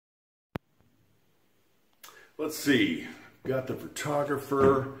Let's see, got the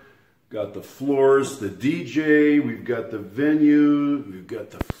photographer, got the florist, the DJ, we've got the venue, we've got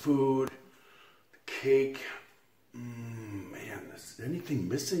the food, the cake. Man, is anything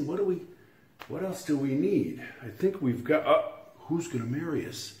missing? What else do we need? I think we've got, who's gonna marry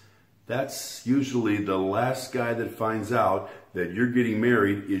us? That's usually the last guy that finds out that you're getting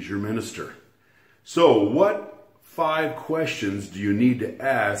married is your minister. So what 5 questions do you need to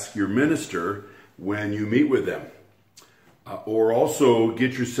ask your minister when you meet with them? Or also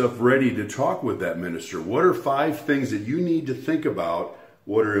get yourself ready to talk with that minister. What are 5 things that you need to think about,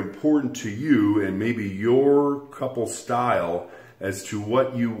 what are important to you and maybe your couple style as to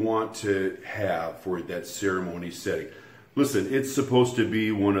what you want to have for that ceremony setting? Listen, it's supposed to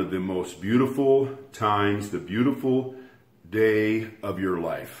be one of the most beautiful times, the beautiful day of your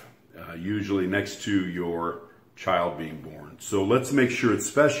life, usually next to your child being born. So let's make sure it's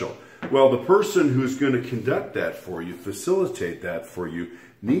special. Well, the person who's going to conduct that for you, facilitate that for you,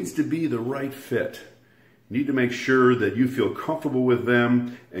 needs to be the right fit. You need to make sure that you feel comfortable with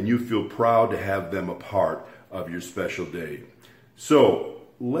them and you feel proud to have them a part of your special day. So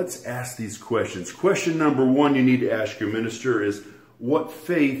let's ask these questions. Question number 1 you need to ask your minister is, what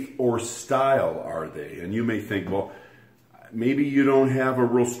faith or style are they? And you may think, well, maybe you don't have a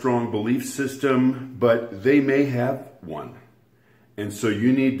real strong belief system, but they may have one. And so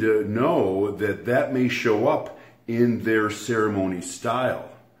you need to know that that may show up in their ceremony style.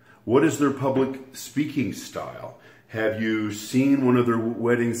 What is their public speaking style? Have you seen one of their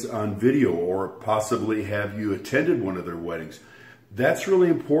weddings on video, or possibly have you attended one of their weddings? That's really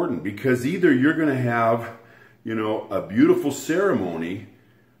important, because either you're going to have, a beautiful ceremony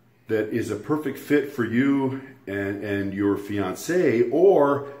that is a perfect fit for you and your fiance,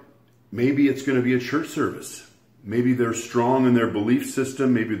 or maybe it's going to be a church service. Maybe they're strong in their belief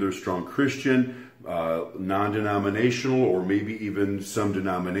system, maybe they're strong Christian, non-denominational, or maybe even some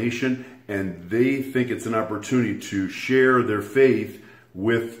denomination, and they think it's an opportunity to share their faith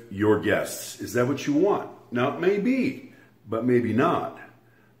with your guests. Is that what you want? Now, it may be, but maybe not.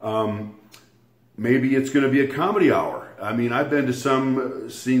 Maybe it's going to be a comedy hour. I mean, I've been to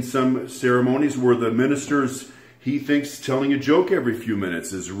seen some ceremonies where the minister's, he thinks telling a joke every few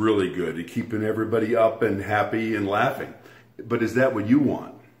minutes is really good at keeping everybody up and happy and laughing. But is that what you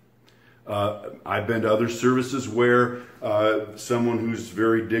want? I've been to other services where someone who's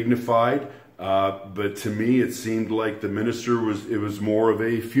very dignified, but to me it seemed like the minister it was more of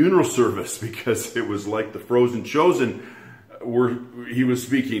a funeral service, because it was like the Frozen Chosen he was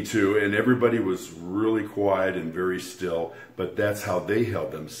speaking to, and everybody was really quiet and very still, but that's how they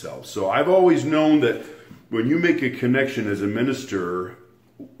held themselves. So I've always known that when you make a connection as a minister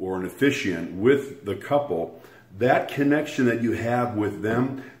or an officiant with the couple, that connection that you have with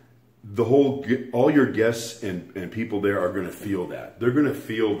them, all your guests and people there are going to feel that. They're going to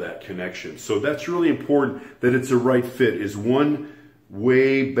feel that connection. So that's really important, that it's a right fit. Is one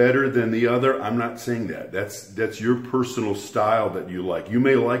way better than the other? I'm not saying that. That's your personal style that you like. You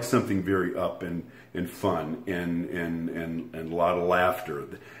may like something very up and fun and a lot of laughter.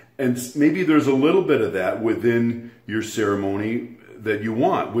 And maybe there's a little bit of that within your ceremony that you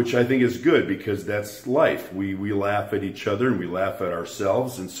want, which I think is good, because that's life. We laugh at each other and we laugh at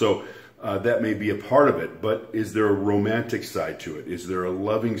ourselves, and so that may be a part of it. But is there a romantic side to it? Is there a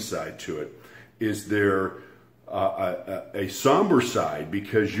loving side to it? Is there a somber side,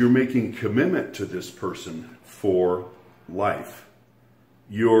 because you're making commitment to this person for life?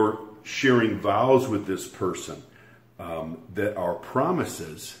 You're sharing vows with this person that are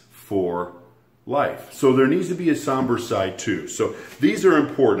promises for life. So there needs to be a somber side too. So these are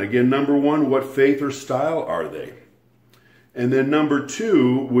important. Again, number 1, what faith or style are they? And then number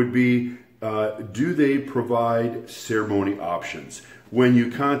 2 would be, do they provide ceremony options? When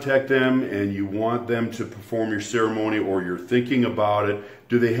you contact them and you want them to perform your ceremony, or you're thinking about it,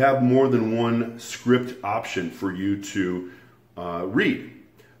 do they have more than one script option for you to read?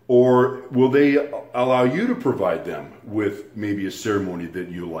 Or will they allow you to provide them with maybe a ceremony that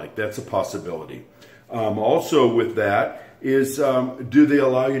you like? That's a possibility. Also with that is, do they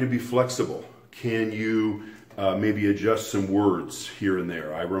allow you to be flexible? Can you maybe adjust some words here and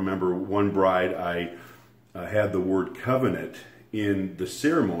there? I remember one bride, I had the word covenant in the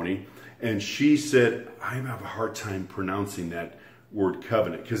ceremony, and she said, I have a hard time pronouncing that word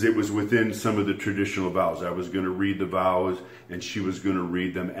covenant, because it was within some of the traditional vows. I was going to read the vows and she was going to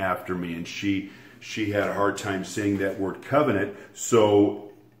read them after me, and she had a hard time saying that word covenant,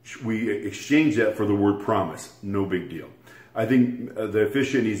 so we exchanged that for the word promise. No big deal. I think the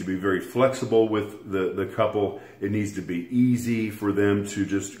officiant needs to be very flexible with the couple. It needs to be easy for them to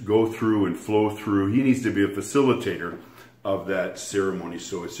just go through and flow through. He needs to be a facilitator of that ceremony,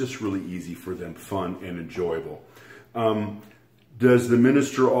 so it's just really easy for them, fun and enjoyable. Does the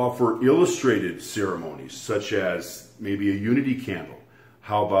minister offer illustrated ceremonies, such as maybe a unity candle?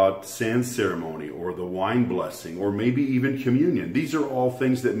 How about sand ceremony or the wine blessing or maybe even communion? These are all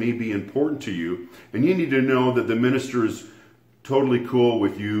things that may be important to you, and you need to know that the minister is totally cool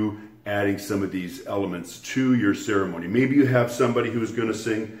with you adding some of these elements to your ceremony. Maybe you have somebody who's going to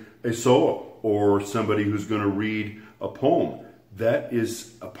sing a solo or somebody who's going to read a poem. That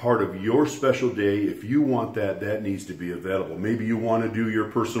is a part of your special day. If you want that, that needs to be available. Maybe you want to do your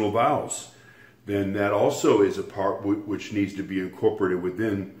personal vows. Then that also is a part which needs to be incorporated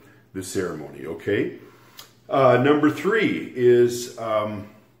within the ceremony, okay? Number 3 is,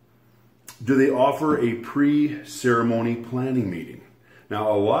 do they offer a pre-ceremony planning meeting?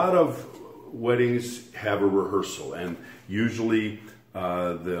 Now, a lot of weddings have a rehearsal, and usually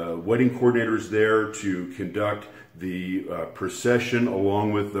the wedding coordinator is there to conduct the procession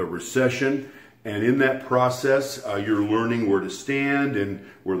along with the recession. And in that process, you're learning where to stand and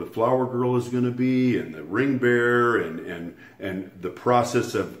where the flower girl is going to be and the ring bearer and the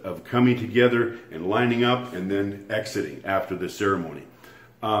process of coming together and lining up and then exiting after the ceremony.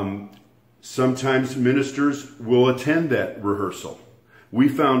 Sometimes ministers will attend that rehearsal. We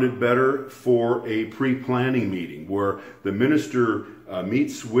found it better for a pre-planning meeting where the minister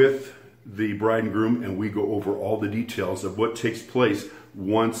meets with the bride and groom and we go over all the details of what takes place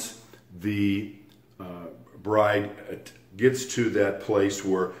once the bride gets to that place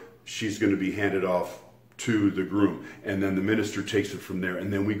where she's going to be handed off to the groom, and then the minister takes it from there,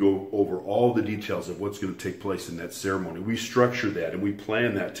 and then we go over all the details of what's going to take place in that ceremony. We structure that and we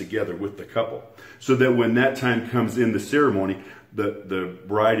plan that together with the couple so that when that time comes in the ceremony, the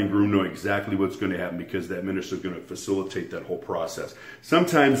bride and groom know exactly what's going to happen because that minister is going to facilitate that whole process.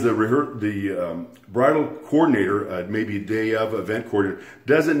 Sometimes the bridal coordinator, maybe day of event coordinator,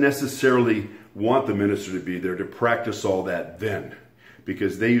 doesn't necessarily want the minister to be there to practice all that then,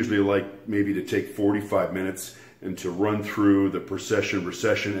 because they usually like maybe to take 45 minutes and to run through the procession,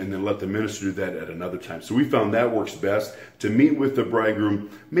 recession, and then let the minister do that at another time. So we found that works best to meet with the bridegroom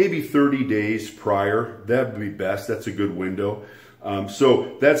maybe 30 days prior. That would be best. That's a good window.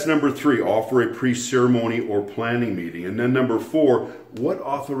 So that's number 3, offer a pre-ceremony or planning meeting. And then number 4, what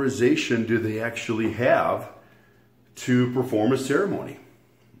authorization do they actually have to perform a ceremony?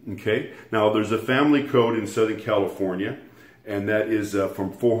 Okay, now there's a family code in Southern California, and that is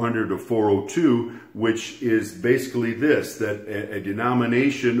from 400 to 402, which is basically this, that a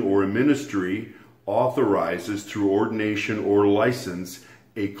denomination or a ministry authorizes through ordination or license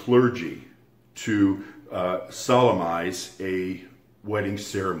a clergy to solemnize a wedding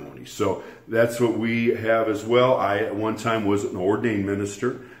ceremony. So that's what we have as well. I at one time was an ordained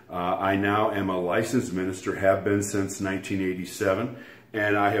minister. I now am a licensed minister, have been since 1987,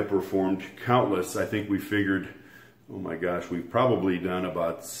 and I have performed countless. I think we figured, oh my gosh, we've probably done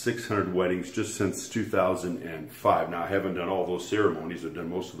about 600 weddings just since 2005. Now, I haven't done all those ceremonies. I've done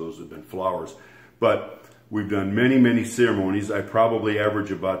most of those have been flowers. But we've done many, many ceremonies. I probably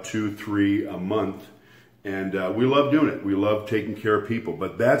average about 2-3 a month. And we love doing it. We love taking care of people.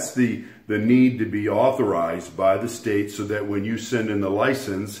 But that's the need to be authorized by the state so that when you send in the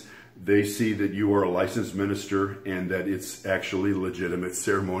license, they see that you are a licensed minister and that it's actually a legitimate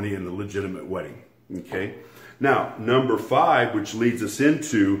ceremony and a legitimate wedding. Okay? Now, number 5, which leads us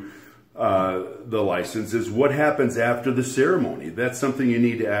into the license, is what happens after the ceremony. That's something you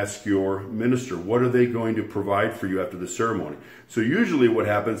need to ask your minister. What are they going to provide for you after the ceremony? So usually what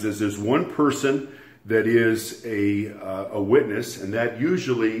happens is there's one person that is a witness, and that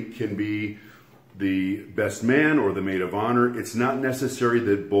usually can be the best man or the maid of honor. It's not necessary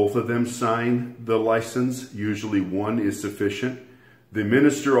that both of them sign the license. Usually one is sufficient. The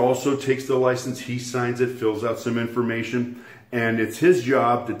minister also takes the license, he signs it, fills out some information, and it's his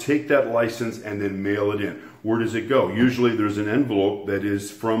job to take that license and then mail it in. Where does it go? Usually there's an envelope that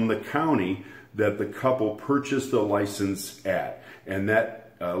is from the county that the couple purchased the license at, and that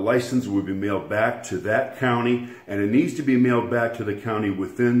license will be mailed back to that county, and it needs to be mailed back to the county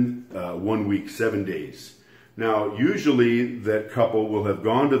within 1 week, 7 days. Now, usually that couple will have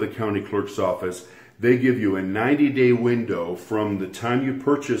gone to the county clerk's office. They give you a 90-day window from the time you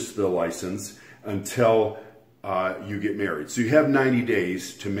purchase the license until you get married. So you have 90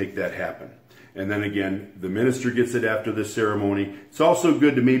 days to make that happen. And then again, the minister gets it after the ceremony. It's also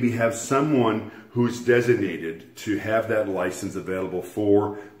good to maybe have someone who's designated to have that license available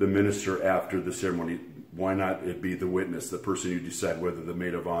for the minister after the ceremony. why not it be the witness, the person you decide whether the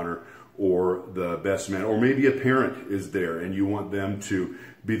maid of honor or the best man, or maybe a parent is there and you want them to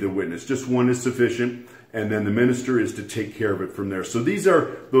be the witness. Just one is sufficient, and then the minister is to take care of it from there. So these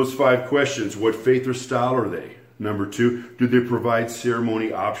are those 5 questions. What faith or style are they? Number 2, do they provide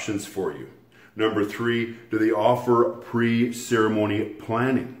ceremony options for you? Number 3, do they offer pre-ceremony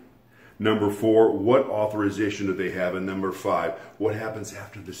planning? Number 4, what authorization do they have? And number 5, what happens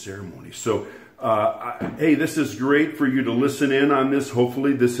after the ceremony? So, hey, this is great for you to listen in on this.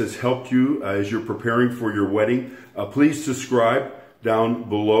 Hopefully this has helped you as you're preparing for your wedding. Please subscribe down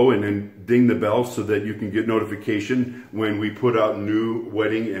below and then ding the bell so that you can get notification when we put out new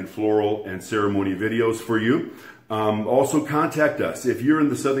wedding and floral and ceremony videos for you. Also contact us. If you're in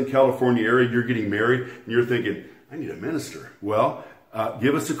the Southern California area, you're getting married, and you're thinking, I need a minister. Well,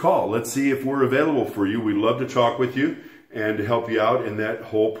 give us a call. Let's see if we're available for you. We'd love to talk with you and to help you out in that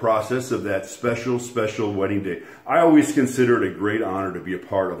whole process of that special, special wedding day. I always consider it a great honor to be a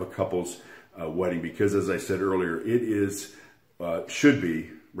part of a couple's wedding because, as I said earlier, it is, should be,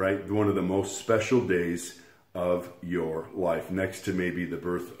 right, one of the most special days of your life, next to maybe the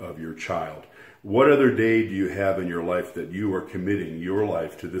birth of your child. What other day do you have in your life that you are committing your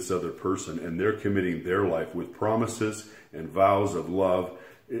life to this other person and they're committing their life with promises and vows of love?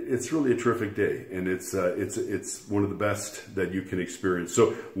 It's really a terrific day, and it's one of the best that you can experience.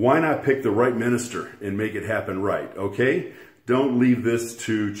 So why not pick the right minister and make it happen right, okay? Don't leave this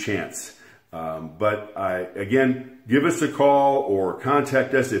to chance. Again, give us a call or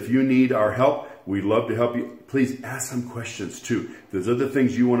contact us if you need our help. We'd love to help you. Please ask some questions too. If there's other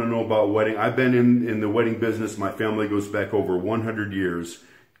things you want to know about wedding. I've been in the wedding business. My family goes back over 100 years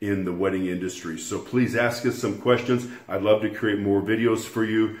in the wedding industry. So please ask us some questions. I'd love to create more videos for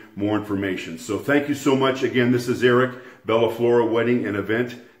you, more information. So thank you so much. Again, this is Eric, Bella Flora Wedding and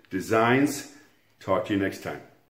Event Designs. Talk to you next time.